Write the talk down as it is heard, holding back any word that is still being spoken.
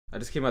I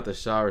just came out the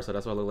shower, so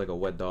that's why I look like a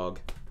wet dog.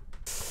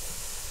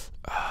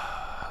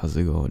 How's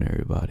it going,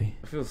 everybody?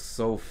 I feel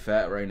so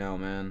fat right now,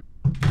 man.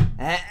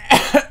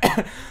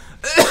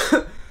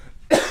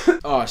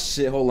 Oh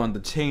shit, hold on, the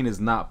chain is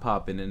not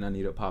popping and I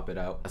need to pop it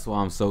out. That's why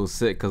I'm so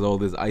sick, cause all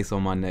this ice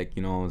on my neck,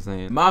 you know what I'm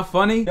saying? Am I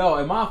funny? Yo,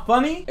 am I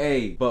funny?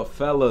 Hey, but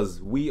fellas,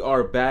 we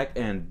are back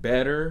and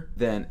better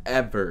than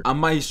ever. I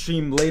might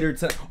stream later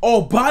tonight.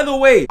 Oh, by the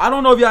way, I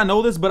don't know if y'all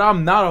know this, but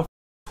I'm not a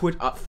Twitch.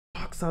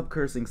 Stop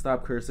cursing,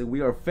 stop cursing.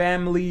 We are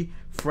family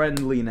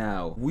friendly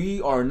now.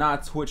 We are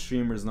not Twitch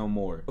streamers no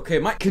more. Okay,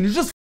 Mike, can you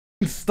just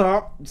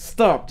stop?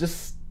 Stop,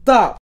 just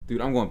stop.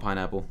 Dude, I'm going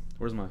pineapple.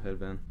 Where's my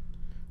headband?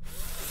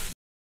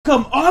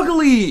 I'm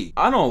ugly.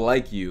 I don't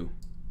like you.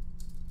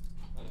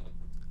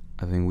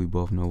 I think we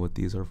both know what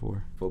these are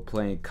for. For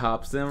playing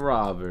cops and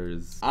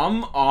robbers.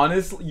 I'm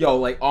honestly, yo,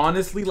 like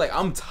honestly, like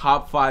I'm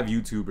top 5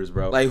 YouTubers,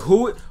 bro. Like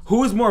who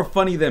is more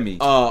funny than me?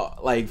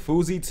 Like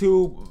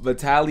FouseyTube,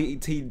 Vitaly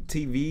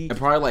TV, and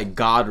probably like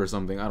God or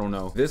something. I don't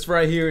know. This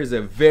right here is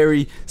a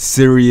very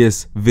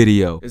serious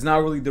video. It's not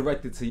really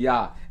directed to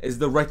y'all. It's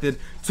directed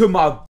to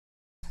my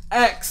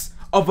ex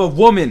of a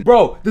woman.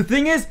 Bro, the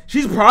thing is,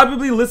 she's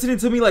probably listening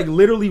to me like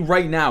literally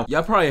right now.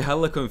 Y'all probably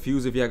hella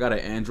confused if y'all got an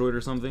Android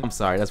or something. I'm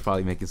sorry, that's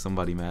probably making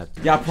somebody mad.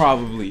 Y'all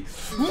probably.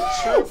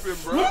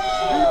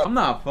 I'm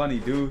not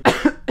funny, dude.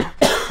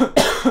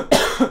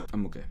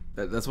 I'm okay.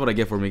 That's what I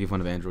get for making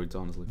fun of Androids,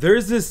 honestly.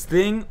 There's this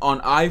thing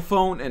on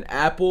iPhone and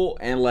Apple,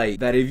 and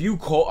like that if you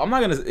call, I'm not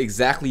gonna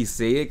exactly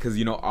say it because,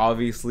 you know,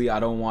 obviously I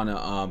don't want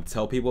to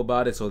tell people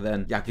about it, so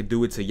then y'all could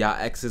do it to y'all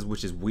exes,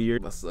 which is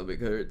weird. My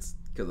stomach hurts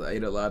because I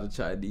ate a lot of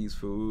Chinese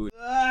food.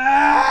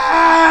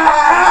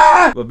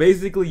 But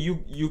basically,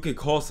 you could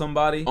call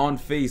somebody on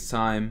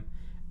FaceTime,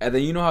 and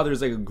then you know how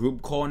there's like a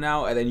group call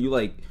now, and then you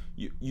like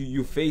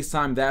you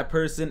FaceTime that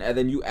person, and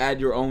then you add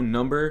your own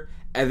number,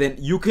 and then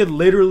you could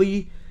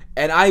literally,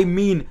 and I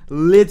mean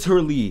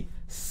literally,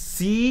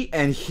 see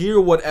and hear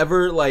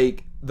whatever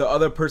like the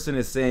other person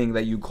is saying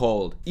that you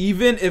called,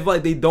 even if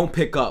like they don't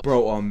pick up.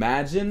 Bro,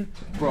 imagine,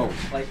 bro,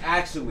 like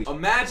actually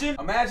imagine,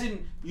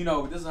 you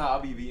know, this is how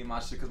I'll be eating my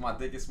shit because my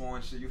dick is small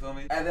and shit, you feel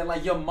me? And then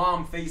like your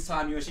mom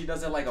FaceTime you and she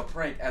does it like a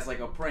prank,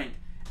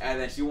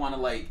 and then she wanna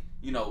like,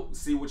 you know,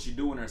 see what you're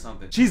doing or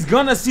something. She's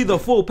gonna see the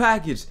full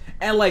package.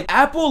 And like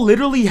Apple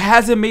literally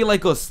hasn't made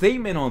like a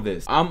statement on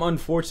this. I'm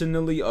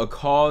unfortunately a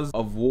cause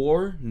of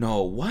war.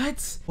 No,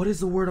 what? What is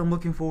the word I'm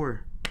looking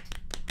for?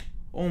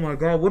 Oh my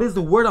god, what is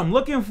the word I'm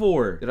looking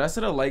for? Did I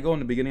set a like goal in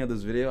the beginning of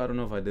this video? I don't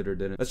know if I did or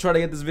didn't. Let's try to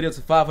get this video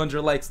to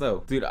 500 likes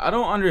though. Dude, I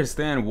don't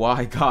understand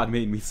why God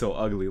made me so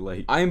ugly.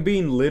 Like, I'm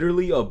being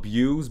literally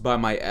abused by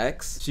my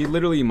ex. She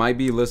literally might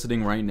be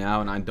listening right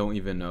now and I don't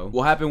even know.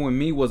 What happened with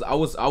me was I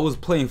was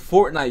playing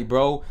Fortnite,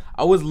 bro.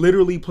 I was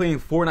literally playing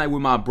Fortnite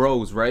with my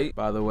bros, right?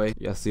 By the way,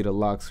 y'all see the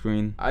lock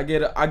screen? I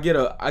get a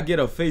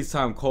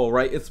FaceTime call,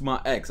 right? It's my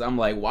ex. I'm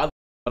like, why the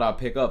would I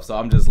pick up? So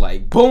I'm just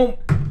like, boom,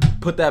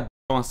 put that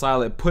on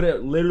silent, put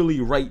it literally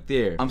right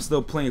there. I'm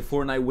still playing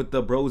Fortnite with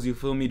the bros, you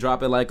feel me?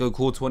 Dropping like a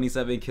cool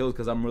 27 kills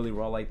because I'm really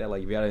raw like that.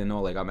 Like, if y'all didn't know,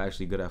 like I'm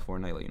actually good at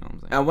Fortnite, like, you know what I'm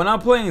saying? And when I'm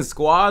playing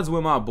squads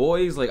with my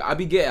boys, like I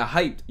be getting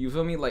hyped, you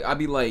feel me? Like I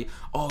be like,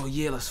 oh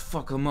yeah, let's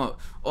fuck them up.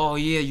 Oh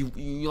yeah,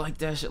 you like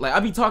that shit? Like I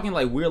be talking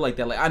like weird like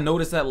that. Like I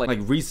noticed that like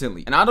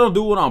recently, and I don't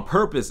do it on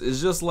purpose. It's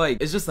just like,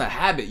 it's just a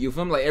habit, you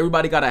feel me? Like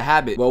everybody got a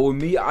habit. Well, with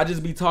me, I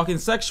just be talking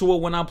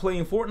sexual when I'm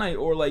playing Fortnite,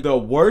 or like the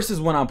worst is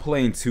when I'm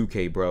playing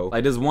 2K, bro.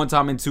 Like this one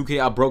time in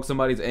 2K, I broke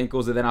somebody's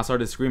ankles and then I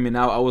started screaming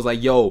out. I was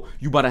like, yo,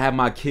 you about to have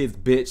my kids,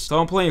 bitch. So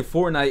I'm playing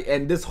Fortnite,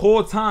 and this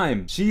whole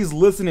time she's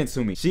listening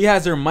to me. She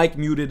has her mic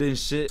muted and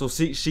shit, so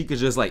she could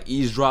just like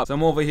eavesdrop. So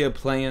I'm over here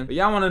playing. But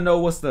y'all want to know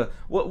what's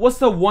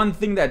the one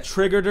thing that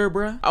triggered her,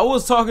 bruh? I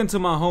was talking to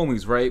my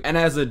homies, right? And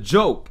as a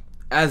joke,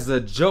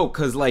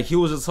 cause like he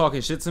was just talking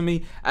shit to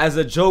me, as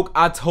a joke,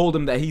 I told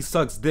him that he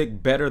sucks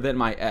dick better than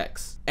my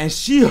ex, and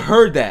she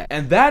heard that,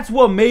 and that's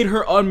what made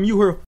her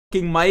unmute her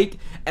mic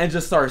and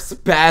just start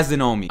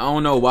spazzing on me. I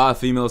don't know why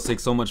females take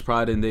so much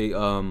pride in they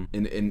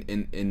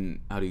in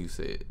how do you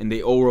say it, in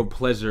they oral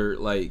pleasure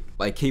like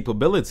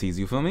capabilities,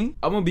 you feel me?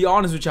 I'm gonna be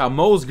honest with y'all,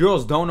 most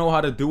girls don't know how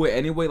to do it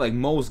anyway. Like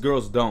most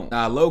girls don't.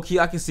 Nah, low-key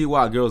I can see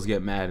why girls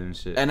get mad and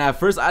shit. And at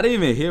first I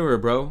didn't even hear her,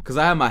 bro, because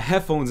I had my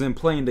headphones in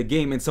playing the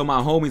game, and so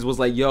my homies was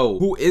like, yo,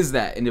 who is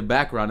that in the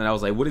background? And I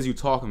was like, what is you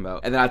talking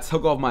about? And then I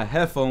took off my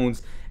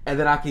headphones, and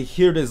then I could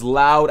hear this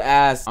loud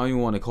ass, I don't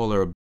even want to call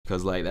her a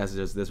because like that's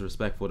just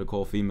disrespectful to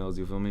call females,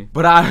 you feel me?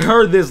 But I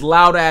heard this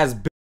loud ass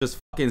bitch just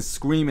fucking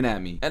screaming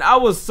at me, and I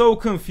was so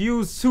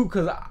confused too,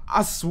 because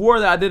I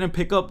swore that I didn't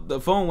pick up the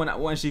phone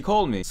when she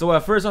called me. So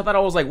at first I thought I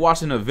was like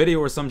watching a video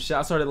or some shit.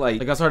 I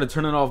started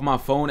turning off my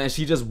phone, and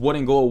she just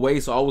wouldn't go away,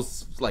 so I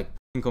was like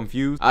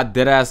confused. I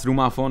deadass threw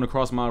my phone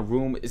across my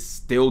room. It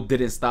still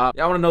didn't stop.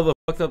 Y'all wanna know the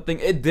fucked up thing?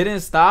 It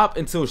didn't stop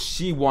until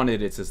she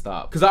wanted it to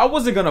stop, because I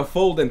wasn't gonna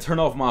fold and turn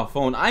off my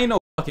phone. I ain't no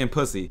fucking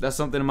pussy. That's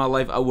something in my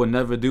life I would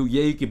never do.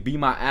 Yeah, you can beat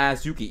my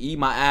ass, you can eat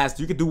my ass,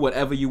 you can do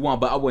whatever you want,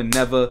 but I would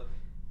never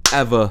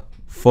ever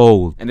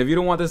Fold. And if you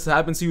don't want this to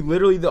happen to you,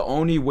 literally the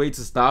only way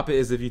to stop it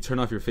is if you turn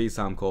off your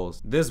FaceTime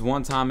calls. This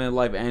one time in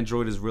life,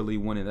 Android is really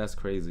winning. That's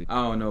crazy.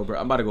 I don't know, bro.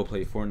 I'm about to go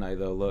play Fortnite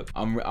though. Look,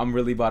 I'm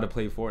really about to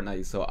play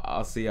Fortnite, so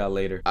I'll see y'all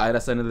later. Alright,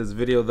 that's the end of this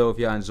video though. If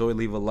y'all enjoyed,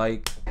 leave a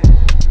like.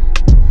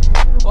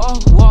 Whoa,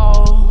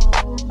 whoa.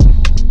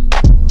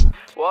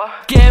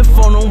 What? Get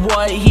from him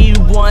what he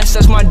wants,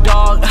 that's my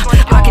dog.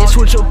 I can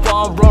switch up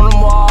on, roll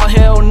him